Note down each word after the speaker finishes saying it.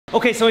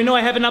Okay, so I know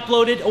I haven't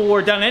uploaded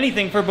or done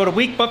anything for about a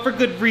week, but for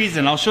good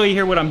reason. I'll show you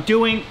here what I'm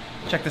doing.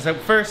 Check this out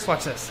first,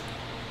 watch this.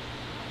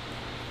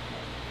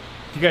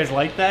 If you guys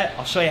like that,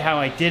 I'll show you how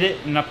I did it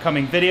in an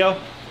upcoming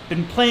video.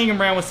 Been playing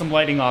around with some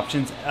lighting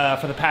options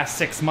for the past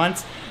 6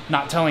 months,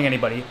 not telling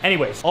anybody.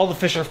 Anyways, all the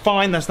fish are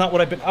fine. That's not what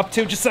I've been up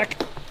to. Just a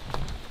sec.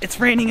 It's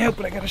raining out,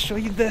 but I gotta show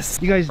you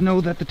this. You guys know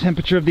that the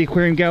temperature of the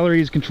aquarium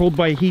gallery is controlled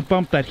by a heat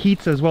pump that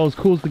heats as well as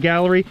cools the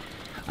gallery.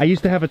 I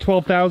used to have a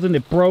 12,000,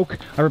 it broke.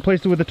 I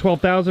replaced it with a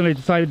 12,000. I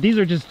decided these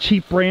are just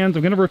cheap brands.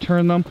 I'm gonna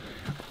return them.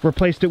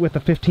 Replaced it with a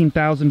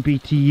 15,000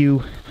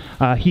 BTU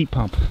heat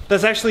pump.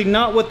 That's actually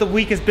not what the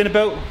week has been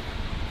about.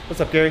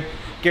 What's up, Gary?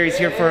 Gary's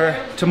here for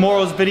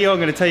tomorrow's video. I'm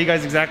gonna tell you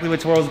guys exactly what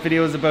tomorrow's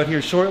video is about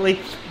here shortly.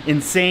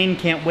 Insane,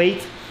 can't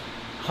wait.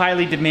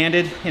 Highly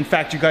demanded. In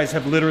fact, you guys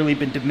have literally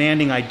been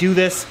demanding I do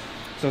this,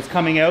 so it's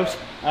coming out.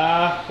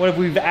 What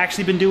we've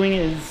actually been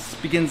doing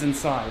begins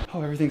inside.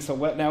 Oh, everything's so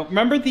wet now.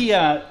 Remember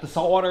the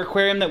saltwater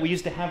aquarium that we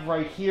used to have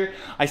right here?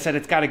 I said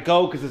it's gotta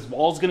go because this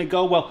wall's gonna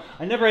go. Well,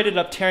 I never ended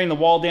up tearing the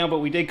wall down, but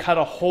we did cut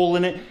a hole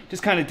in it.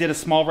 Just kind of did a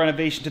small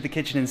renovation to the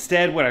kitchen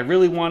instead. What I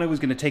really wanted was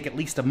gonna take at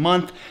least a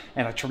month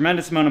and a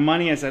tremendous amount of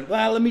money. I said,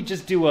 well, let me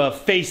just do a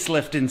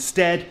facelift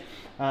instead.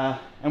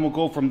 And we'll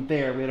go from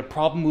there. We had a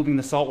problem moving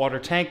the saltwater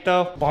tank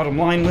though. Bottom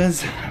line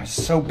was, I was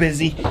so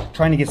busy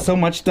trying to get so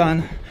much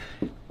done.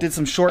 Did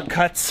some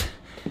shortcuts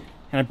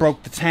and I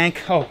broke the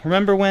tank. Oh,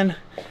 remember when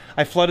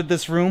I flooded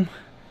this room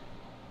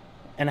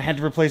and I had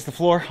to replace the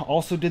floor?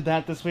 Also did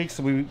that this week.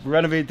 So we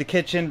renovated the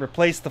kitchen,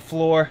 replaced the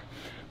floor,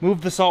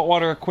 moved the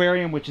saltwater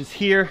aquarium, which is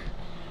here.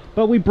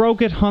 But we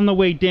broke it on the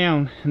way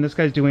down, and this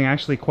guy's doing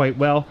actually quite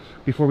well.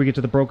 Before we get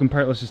to the broken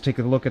part, let's just take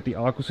a look at the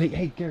aqua.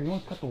 Hey, Gary, you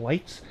want to cut the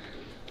lights?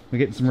 We're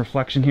getting some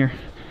reflection here.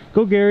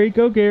 Go, Gary,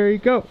 go, Gary,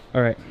 go.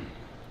 All right.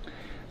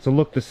 So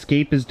look, the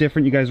scape is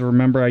different. You guys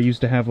remember I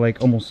used to have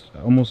like almost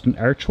an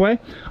archway.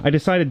 I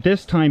decided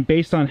this time,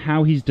 based on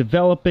how he's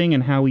developing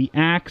and how he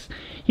acts,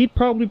 he'd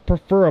probably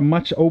prefer a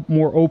much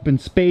more open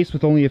space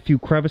with only a few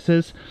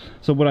crevices.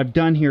 So what I've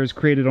done here is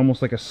created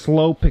almost like a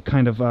slope. It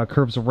kind of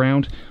curves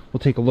around.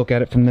 We'll take a look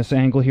at it from this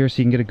angle here so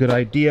you can get a good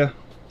idea.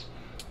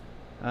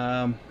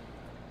 So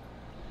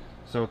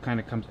it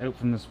kind of comes out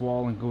from this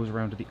wall and goes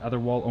around to the other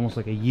wall, almost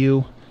like a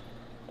U.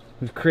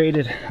 We've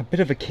created a bit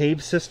of a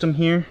cave system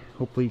here.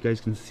 Hopefully you guys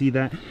can see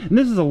that. And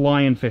this is a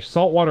lionfish,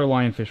 saltwater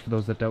lionfish for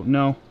those that don't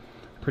know.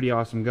 Pretty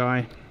awesome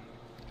guy.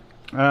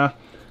 And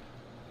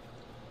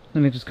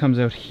it just comes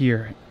out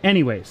here.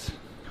 Anyways,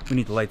 we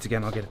need the lights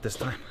again. I'll get it this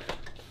time.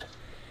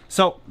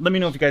 So let me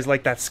know if you guys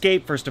like that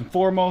scape first and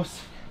foremost.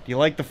 Do you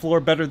like the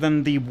floor better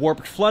than the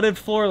warped flooded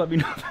floor? Let me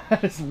know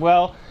that as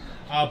well.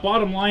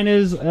 Bottom line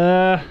is,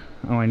 oh,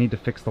 I need to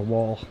fix the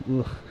wall.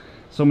 Ugh.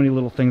 So many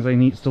little things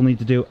I still need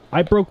to do.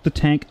 I broke the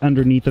tank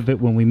underneath of it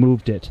when we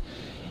moved it.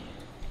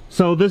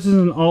 So this is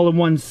an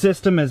all-in-one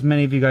system, as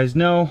many of you guys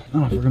know. I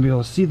don't know if we're gonna be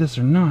able to see this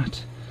or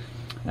not.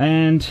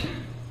 And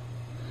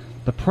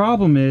the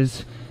problem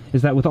is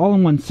that with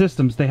all-in-one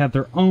systems, they have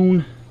their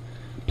own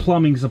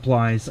plumbing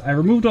supplies. I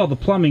removed all the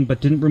plumbing, but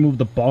didn't remove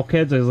the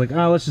bulkheads. I was like,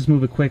 oh, let's just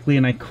move it quickly,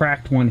 and I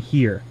cracked one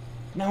here.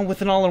 Now,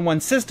 with an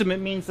all-in-one system, it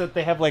means that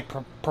they have like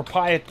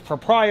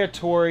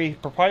proprietary,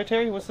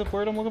 what's the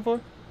word I'm looking for?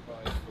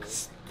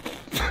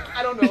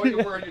 I don't know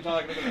what word you're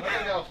talking about. I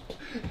don't know.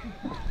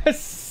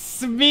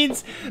 This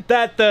means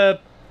that the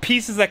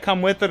pieces that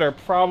come with it are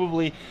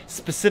probably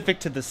specific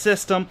to the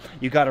system.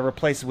 You got to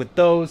replace it with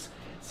those.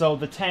 So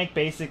the tank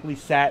basically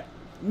sat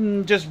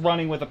just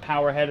running with a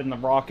power head and the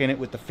rock in it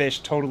with the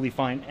fish, totally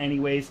fine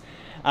anyways.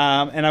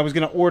 And I was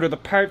going to order the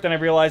part, then I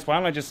realized, why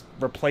don't I just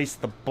replace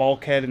the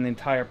bulkhead and the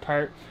entire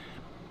part?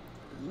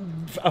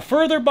 A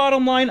further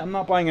bottom line, I'm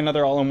not buying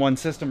another all-in-one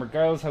system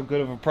regardless how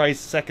good of a price,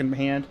 second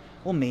hand.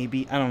 Well,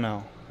 maybe, I don't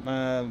know.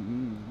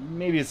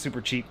 Maybe it's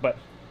super cheap, but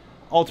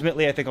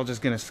ultimately I think I'm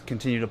just going to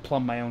continue to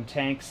plumb my own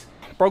tanks.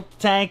 Broke the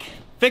tank,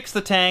 fixed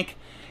the tank,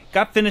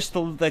 got finished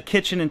the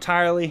kitchen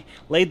entirely,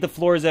 laid the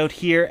floors out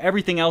here.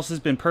 Everything else has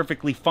been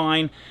perfectly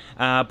fine,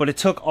 but it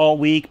took all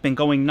week, been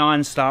going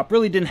non-stop.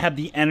 Really didn't have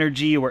the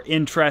energy or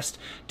interest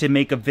to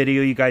make a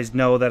video. You guys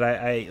know that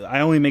I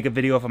only make a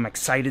video if I'm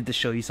excited to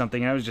show you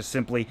something. I was just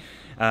simply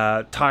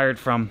tired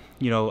from,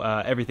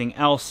 everything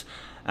else.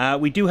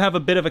 We do have a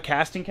bit of a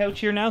casting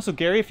couch here now, so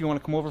Gary, if you want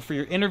to come over for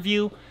your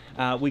interview,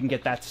 we can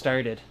get that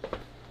started.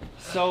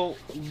 So,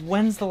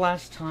 when's the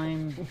last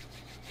time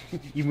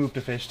you moved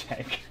a fish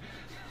tank?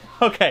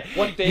 Okay.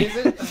 What day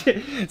is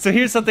it? So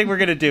here's something we're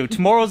gonna do.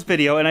 Tomorrow's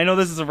video, and I know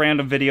this is a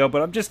random video,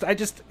 but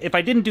if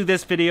I didn't do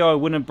this video, I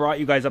wouldn't have brought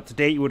you guys up to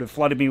date. You would have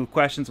flooded me with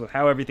questions with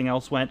how everything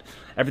else went.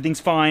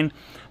 Everything's fine.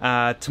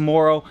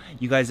 Tomorrow,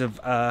 you guys have,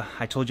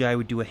 I told you I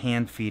would do a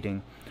hand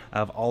feeding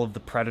of all of the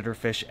predator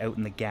fish out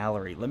in the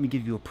gallery. Let me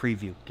give you a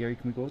preview. Gary,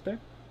 can we go out there?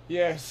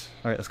 Yes.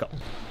 All right, let's go.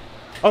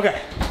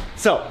 Okay,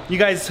 so you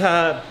guys,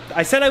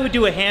 I said I would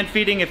do a hand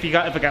feeding if I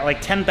got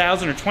like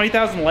 10,000 or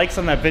 20,000 likes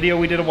on that video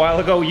we did a while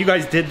ago. You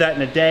guys did that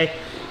in a day.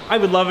 I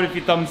would love it if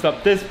you thumbs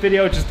up this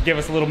video just to give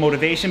us a little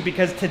motivation,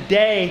 because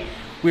today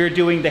we're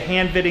doing the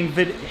hand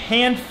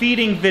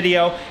feeding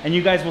video, and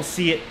you guys will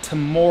see it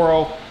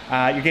tomorrow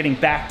You're getting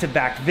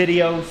back-to-back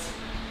videos.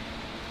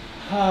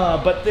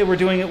 But they were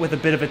doing it with a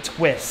bit of a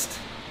twist.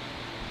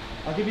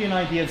 I'll give you an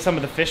idea of some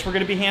of the fish we're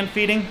going to be hand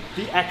feeding.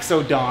 The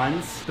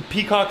exodons, the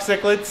peacock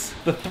cichlids,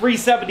 the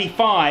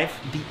 375,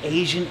 the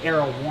Asian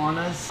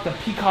arowanas, the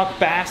peacock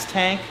bass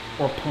tank,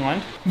 or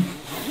pond,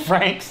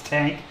 Frank's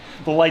tank.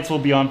 The lights will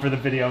be on for the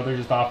video, they're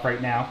just off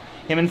right now.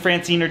 Him and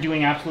Francine are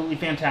doing absolutely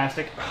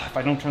fantastic. If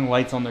I don't turn the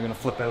lights on, they're going to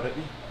flip out at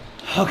me.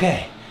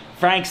 Okay,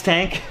 Frank's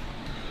tank.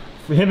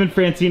 Him and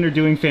Francine are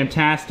doing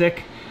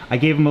fantastic. I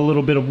gave him a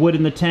little bit of wood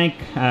in the tank.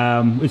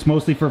 It's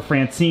mostly for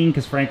Francine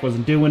because Frank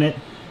wasn't doing it.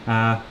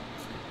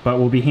 But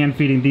we'll be hand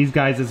feeding these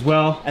guys as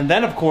well. And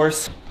then of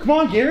course, come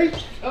on Gary.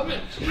 Come in.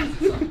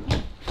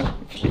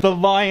 The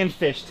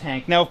lionfish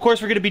tank. Now of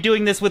course we're gonna be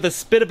doing this with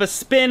a bit of a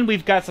spin.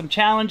 We've got some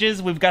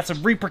challenges, we've got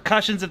some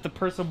repercussions if the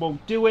person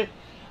won't do it.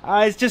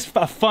 It's just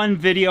a fun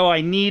video,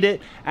 I need it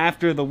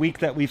after the week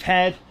that we've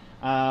had.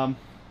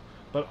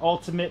 But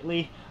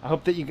ultimately, I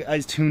hope that you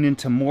guys tune in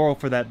tomorrow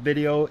for that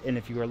video, and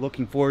if you are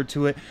looking forward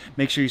to it,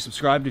 make sure you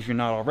subscribe if you're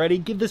not already.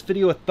 Give this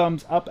video a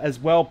thumbs up as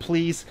well,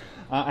 please.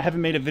 I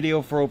haven't made a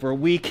video for over a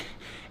week,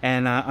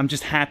 and I'm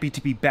just happy to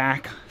be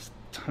back.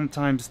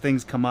 Sometimes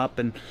things come up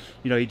and,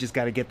 you know, you just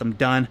got to get them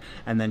done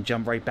and then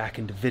jump right back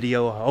into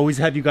video. I always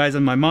have you guys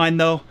on my mind,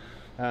 though.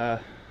 I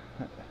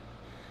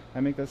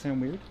make that sound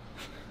weird?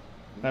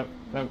 That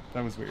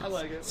was weird. I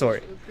like it.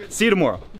 Sorry. See you tomorrow.